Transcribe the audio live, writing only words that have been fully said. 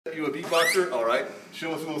You a beatboxer? All right.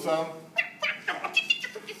 Show us a little something.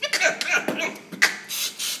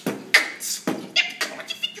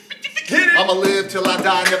 I'ma live till I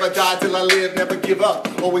die, never die till I live, never give up.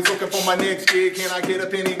 Always looking for my next gig. Can I get a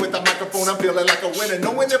penny with a microphone? I'm feeling like a winner.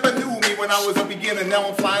 No one ever knew me when I was a beginner. Now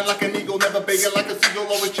I'm flying like an eagle, never begging like a seagull.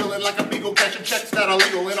 Always chilling like a beagle, cashing checks that are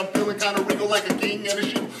legal. And I'm feeling kind of regal like a king and a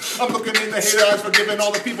sheep. I'm looking in the hater eyes, forgiving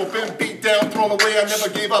all the people. Been beat down, thrown away, I never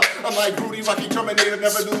gave up. I'm like Rudy, Rocky, Terminator,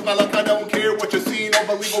 never lose my luck. I don't care what you're seeing or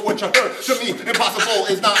believe or what you heard. To me, impossible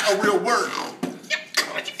is not a real word.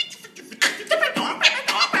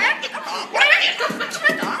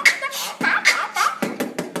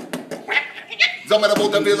 Dominable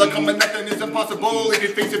Davila coming, nothing is impossible. If you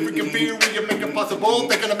face it, freaking fear, will you make it possible?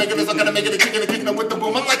 Thinking of making this, I'm gonna make it, a kicking, kicking with the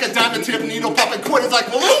boom. I'm like a diamond tip needle popping quitters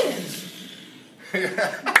like balloons.